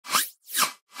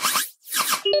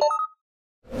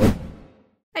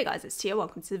Hey guys, it's Tia,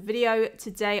 welcome to the video.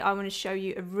 Today I want to show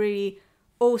you a really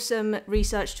awesome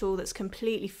research tool that's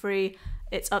completely free.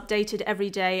 It's updated every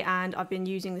day and I've been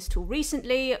using this tool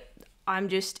recently. I'm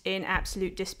just in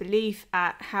absolute disbelief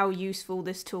at how useful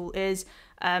this tool is.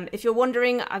 If you're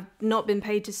wondering, I've not been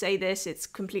paid to say this, it's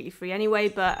completely free anyway,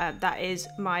 but that is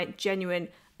my genuine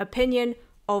opinion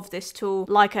of this tool.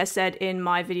 Like I said in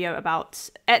my video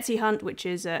about Etsy Hunt, which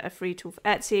is a free tool for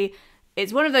Etsy,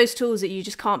 it's one of those tools that you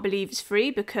just can't believe is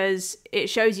free because it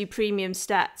shows you premium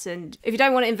stats. And if you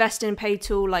don't want to invest in a paid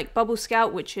tool like Bubble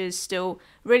Scout, which is still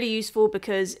really useful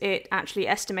because it actually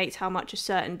estimates how much a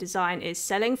certain design is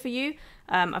selling for you.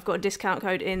 I've got a discount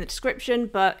code in the description,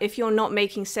 but if you're not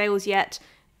making sales yet,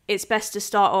 it's best to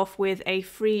start off with a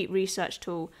free research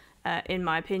tool, in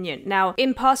my opinion. Now,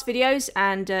 in past videos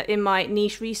and in my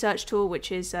niche research tool,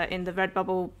 which is in the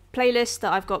Redbubble playlist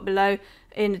that I've got below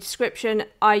in the description,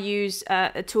 I use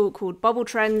a tool called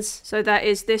BubbleTrends. So that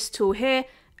is this tool here.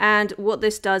 And what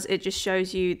this does, it just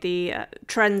shows you the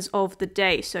trends of the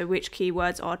day. So which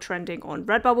keywords are trending on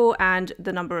Redbubble and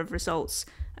the number of results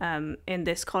in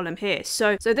this column here.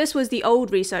 So this was the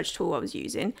old research tool I was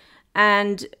using.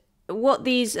 And what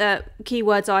these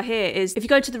keywords are here is if you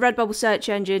go to the Redbubble search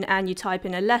engine and you type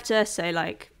in a letter, say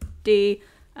like D,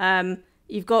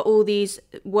 you've got all these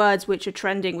words which are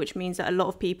trending, which means that a lot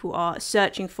of people are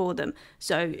searching for them.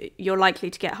 So you're likely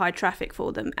to get high traffic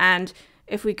for them. And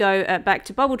if we go back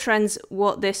to BubbleTrends,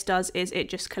 what this does is it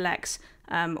just collects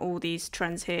all these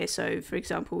trends here. So for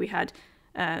example, we had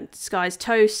Sky's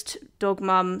Toast, Dog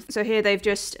Mum. So here they've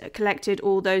just collected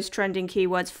all those trending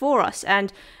keywords for us.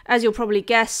 And as you'll probably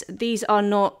guess, these are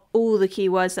not all the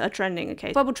keywords that are trending.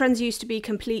 Okay, BubbleTrends used to be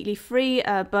completely free,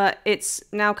 but it's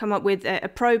now come up with a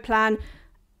pro plan.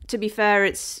 To be fair,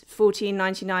 it's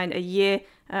 $14.99 a year,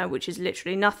 which is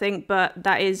literally nothing, but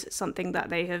that is something that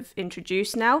they have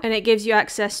introduced now. And it gives you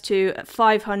access to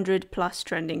 500 plus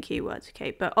trending keywords.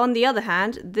 Okay, but on the other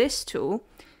hand, this tool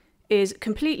is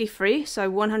completely free, so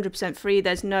 100% free.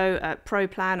 There's no pro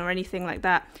plan or anything like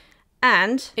that.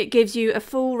 And it gives you a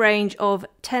full range of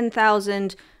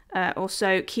 10,000 or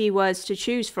so keywords to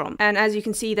choose from. And as you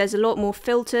can see, there's a lot more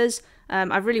filters.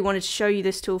 I've really wanted to show you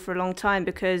this tool for a long time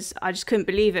because I just couldn't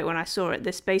believe it when I saw it.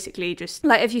 This basically just,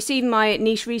 like if you see my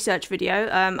niche research video,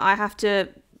 I have to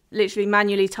literally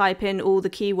manually type in all the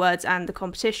keywords and the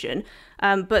competition,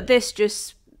 but this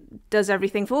just does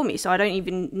everything for me, so I don't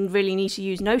even really need to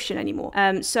use Notion anymore.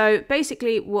 So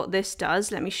basically what this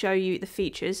does, let me show you the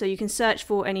features. So you can search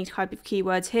for any type of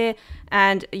keywords here,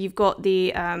 and you've got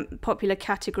the popular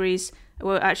categories.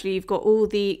 Well, actually you've got all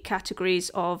the categories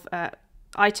of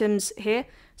items here,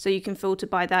 so you can filter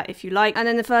by that if you like. And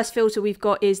then the first filter we've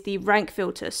got is the rank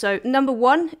filter. So number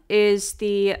one is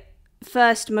the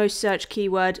first most searched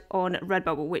keyword on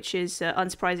Redbubble, which is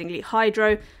unsurprisingly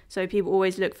hydro. So people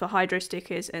always look for hydro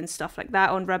stickers and stuff like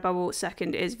that on Redbubble.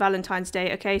 Second is Valentine's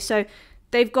Day. Okay, so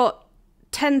they've got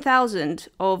 10,000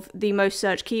 of the most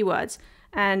searched keywords,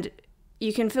 and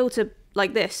you can filter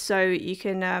like this. So you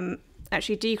can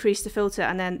actually decrease the filter,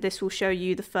 and then this will show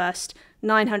you the first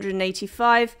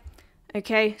 985.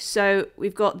 Okay, so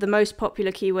we've got the most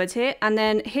popular keywords here, and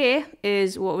then here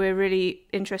is what we're really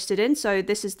interested in. So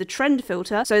this is the trend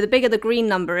filter. So the bigger the green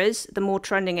number is, the more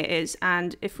trending it is.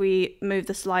 And if we move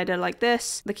the slider like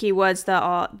this, the keywords that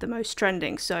are the most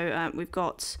trending. So we've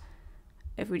got,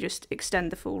 if we just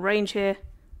extend the full range here,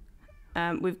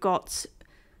 we've got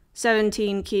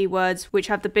 17 keywords which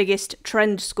have the biggest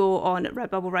trend score on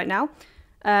Redbubble right now.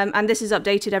 And this is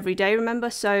updated every day,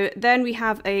 remember? So then we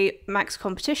have a max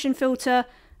competition filter.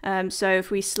 So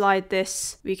if we slide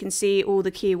this, we can see all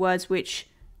the keywords which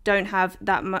don't have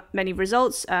that many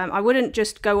results. I wouldn't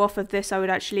just go off of this. I would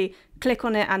actually click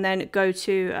on it and then go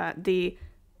to the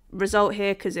result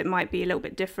here, because it might be a little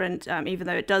bit different. Even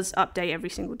though it does update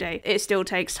every single day, it still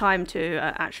takes time to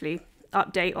actually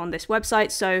update on this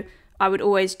website. So I would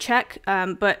always check,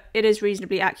 but it is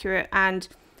reasonably accurate. And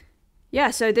yeah,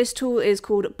 so this tool is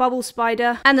called Bubble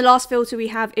Spider. And the last filter we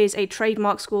have is a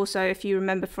trademark score. So if you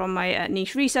remember from my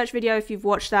niche research video, if you've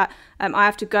watched that, I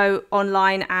have to go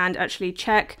online and actually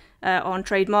check on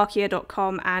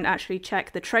trademarkier.com and actually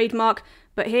check the trademark.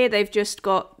 But here they've just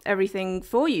got everything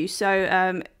for you.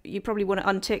 So you probably want to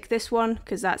untick this one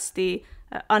because that's the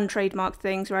untrademarked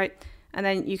things, right? And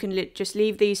then you can just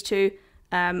leave these two.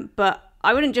 But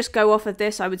I wouldn't just go off of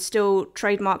this. I would still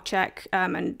trademark check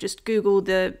and just Google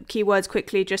the keywords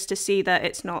quickly just to see that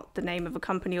it's not the name of a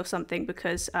company or something,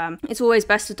 because it's always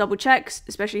best to double check,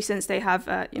 especially since they have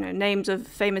names of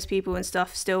famous people and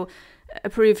stuff still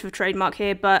approved for trademark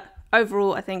here. But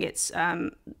overall, I think it's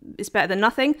better than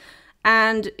nothing.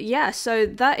 And yeah, so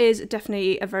that is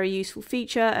definitely a very useful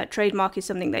feature. Trademark is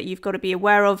something that you've got to be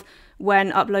aware of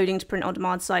when uploading to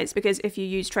print-on-demand sites, because if you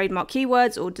use trademark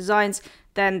keywords or designs,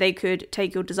 then they could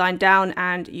take your design down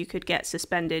and you could get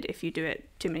suspended if you do it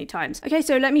too many times. Okay,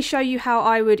 so let me show you how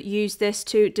I would use this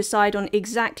to decide on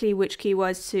exactly which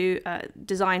keywords to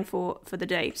design for the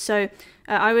day. So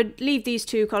I would leave these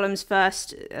two columns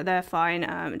first. They're fine.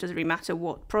 It doesn't really matter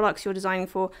what products you're designing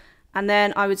for. And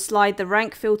then I would slide the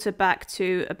rank filter back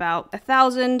to about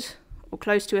 1,000 or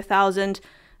close to 1,000.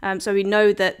 So we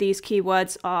know that these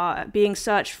keywords are being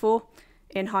searched for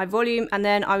in high volume. And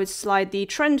then I would slide the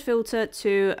trend filter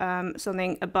to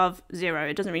something above 0.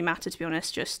 It doesn't really matter, to be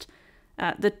honest, just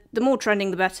the more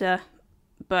trending the better.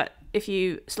 But if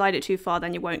you slide it too far,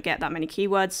 then you won't get that many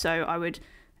keywords. So I would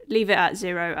leave it at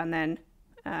 0 and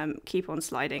then keep on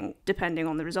sliding depending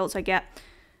on the results I get.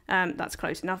 That's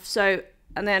close enough.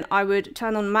 And then I would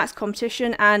turn on max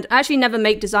competition, and I actually never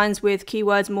make designs with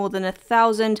keywords more than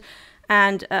 1,000,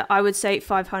 and I would say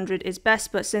 500 is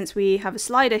best, but since we have a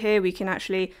slider here, we can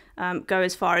actually go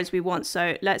as far as we want.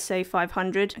 So let's say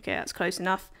 500. Okay, that's close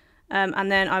enough. And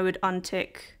then I would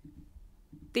untick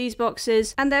these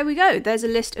boxes, and there we go. There's a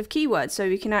list of keywords. So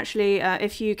we can actually,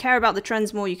 if you care about the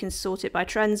trends more, you can sort it by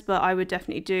trends, but I would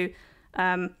definitely do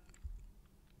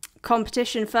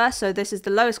competition first. So this is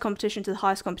the lowest competition to the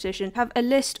highest competition. Have a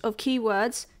list of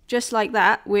keywords just like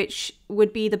that, which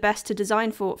would be the best to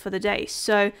design for the day.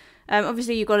 So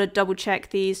obviously you've got to double check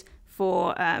these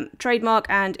for trademark,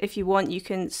 and if you want, you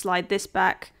can slide this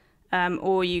back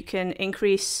or you can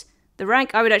increase the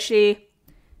rank. I would actually,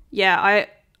 yeah,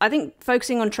 I think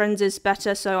focusing on trends is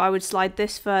better, so I would slide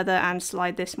this further and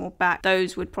slide this more back.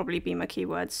 Those would probably be my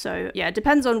keywords. So yeah, it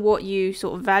depends on what you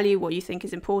sort of value, what you think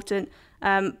is important.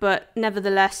 But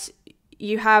nevertheless,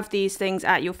 you have these things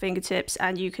at your fingertips,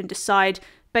 and you can decide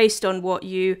based on what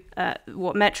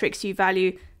metrics you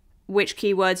value, which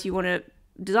keywords you want to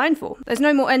design for. There's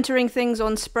no more entering things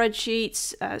on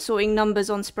spreadsheets, sorting numbers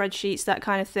on spreadsheets, that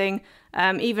kind of thing.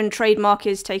 Even trademark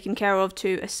is taken care of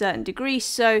to a certain degree.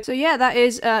 So yeah, that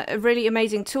is a really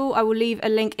amazing tool. I will leave a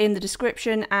link in the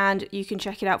description and you can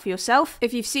check it out for yourself.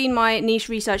 If you've seen my niche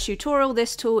research tutorial,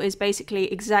 this tool is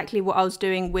basically exactly what I was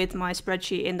doing with my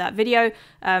spreadsheet in that video,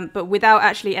 but without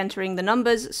actually entering the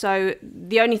numbers. So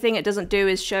the only thing it doesn't do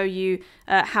is show you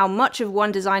how much of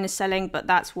one design is selling, but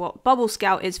that's what Bubble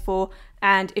Scout is for.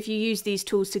 And if you use these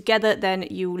tools together, then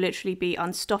you will literally be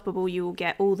unstoppable. You will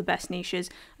get all the best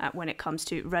niches when it comes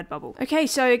to Redbubble. Okay,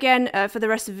 so again, for the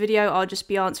rest of the video, I'll just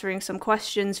be answering some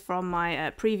questions from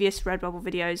my previous Redbubble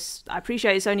videos. I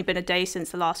appreciate it's only been a day since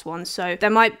the last one, so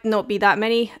there might not be that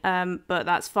many, but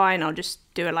that's fine. I'll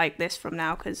just do it like this from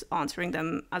now, because answering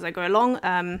them as I go along,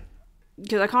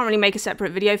 because I can't really make a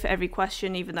separate video for every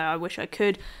question, even though I wish I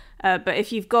could. But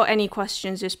if you've got any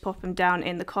questions, just pop them down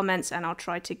in the comments and I'll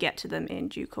try to get to them in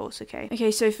due course, okay?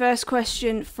 Okay, so first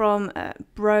question from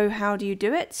Bro, how do you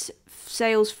do it?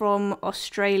 Sales from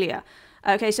Australia.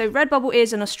 Okay, so Redbubble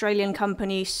is an Australian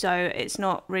company, so it's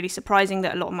not really surprising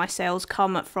that a lot of my sales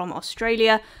come from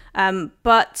Australia.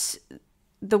 But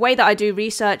the way that I do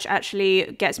research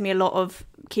actually gets me a lot of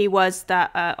keywords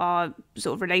that are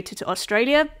sort of related to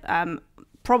Australia,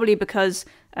 probably because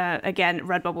again,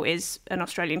 Redbubble is an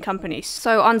Australian company.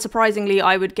 So unsurprisingly,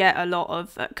 I would get a lot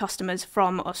of customers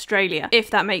from Australia, if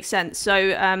that makes sense. So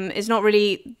it's not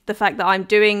really the fact that I'm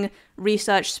doing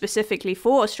research specifically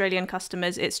for Australian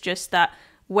customers. It's just that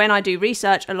when I do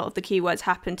research, a lot of the keywords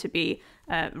happen to be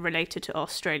related to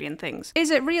Australian things.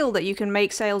 Is it real that you can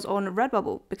make sales on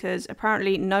Redbubble? Because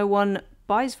apparently no one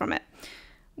buys from it.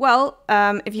 Well,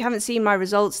 if you haven't seen my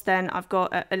results, then I've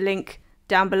got a link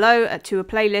down below to a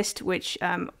playlist which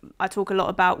I talk a lot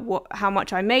about how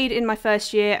much I made in my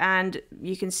first year, and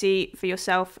you can see for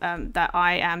yourself that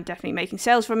I am definitely making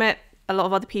sales from it. A lot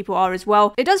of other people are as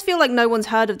well. It does feel like no one's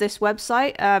heard of this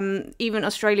website. Even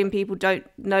Australian people don't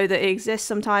know that it exists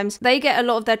sometimes. They get a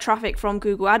lot of their traffic from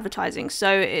Google advertising,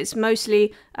 so it's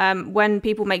mostly when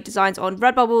people make designs on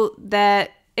Redbubble, their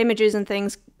images and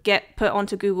things get put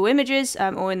onto Google Images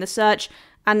or in the search,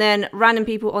 and then random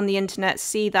people on the internet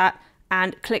see that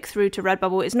and click through to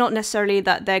Redbubble. It's not necessarily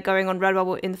that they're going on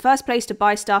Redbubble in the first place to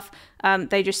buy stuff.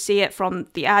 They just see it from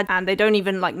the ad and they don't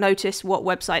even like notice what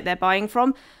website they're buying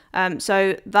from.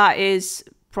 So that is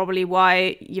probably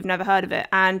why you've never heard of it.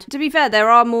 And to be fair, there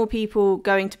are more people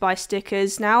going to buy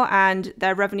stickers now and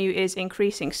their revenue is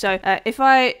increasing. So if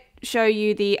I show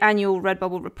you the annual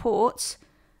Redbubble reports,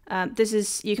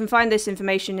 you can find this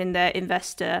information in their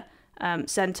investor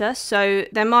center. So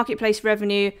their marketplace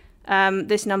revenue,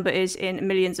 this number is in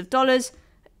millions of dollars,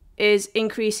 is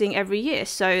increasing every year.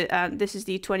 So this is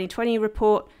the 2020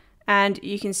 report, and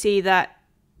you can see that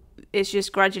it's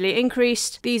just gradually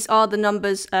increased. These are the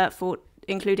numbers for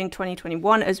including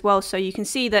 2021 as well. So you can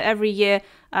see that every year,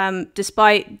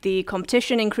 despite the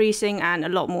competition increasing and a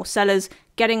lot more sellers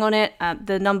getting on it,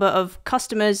 the number of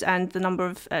customers and the number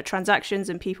of transactions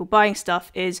and people buying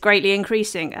stuff is greatly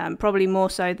increasing, probably more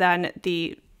so than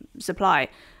the supply.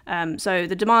 So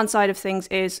the demand side of things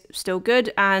is still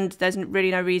good, and there's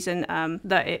really no reason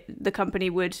that the company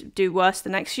would do worse the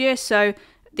next year. So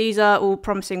these are all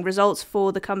promising results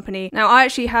for the company. Now, I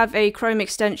actually have a Chrome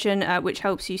extension which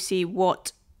helps you see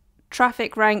what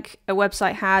traffic rank a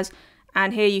website has.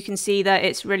 And here you can see that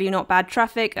it's really not bad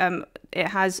traffic. It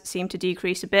has seemed to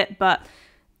decrease a bit, but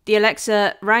the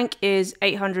Alexa rank is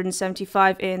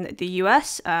 875 in the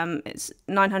US. It's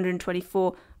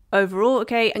 924 overall,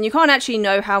 okay? And you can't actually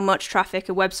know how much traffic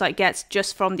a website gets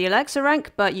just from the Alexa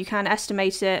rank, but you can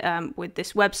estimate it with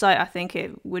this website. I think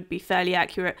it would be fairly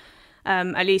accurate.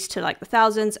 At least to like the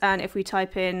thousands. And if we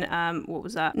type in, what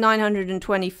was that,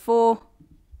 924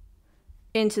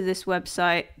 into this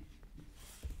website,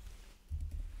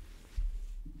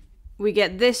 we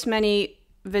get this many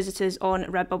visitors on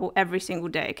Redbubble every single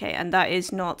day, okay? And that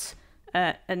is not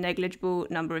a negligible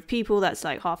number of people. That's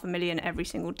like 500,000 every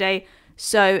single day.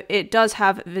 So it does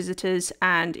have visitors,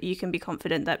 and you can be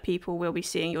confident that people will be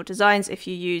seeing your designs if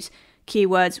you use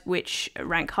keywords which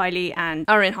rank highly and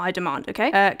are in high demand,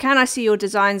 okay? Can I see your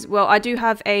designs? Well, I do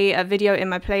have a video in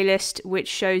my playlist which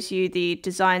shows you the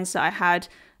designs that I had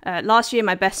last year,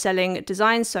 my best-selling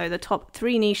designs, so the top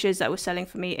 3 niches that were selling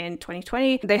for me in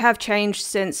 2020. They have changed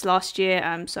since last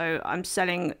year, so I'm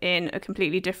selling in a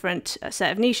completely different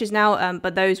set of niches now,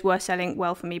 but those were selling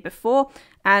well for me before.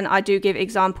 And I do give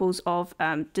examples of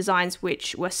designs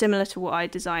which were similar to what I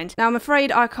designed. Now, I'm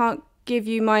afraid I can't give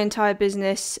you my entire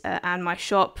business and my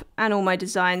shop and all my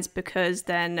designs, because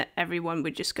then everyone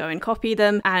would just go and copy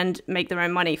them and make their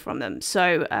own money from them.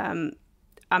 So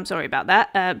I'm sorry about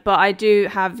that, but I do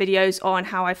have videos on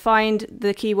how I find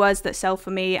the keywords that sell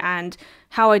for me and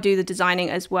how I do the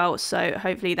designing as well. So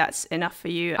hopefully that's enough for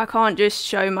you. I can't just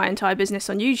show my entire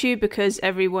business on YouTube because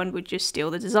everyone would just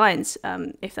steal the designs,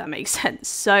 if that makes sense.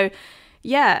 So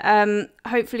yeah,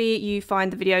 hopefully you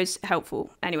find the videos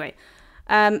helpful. Anyway.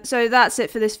 So that's it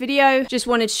for this video. Just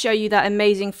wanted to show you that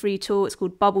amazing free tool. It's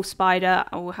called Bubble Spider.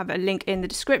 I will have a link in the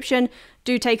description.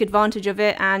 Do take advantage of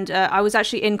it. And I was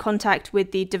actually in contact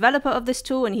with the developer of this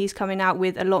tool, and he's coming out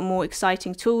with a lot more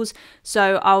exciting tools.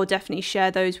 So I'll definitely share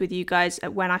those with you guys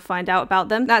when I find out about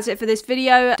them. That's it for this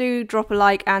video. Do drop a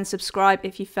like and subscribe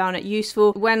if you found it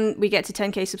useful. When we get to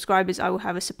 10K subscribers, I will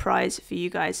have a surprise for you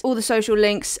guys. All the social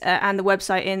links and the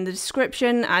website in the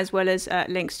description, as well as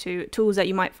links to tools that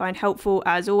you might find helpful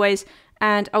as always.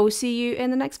 And I will see you in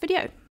the next video.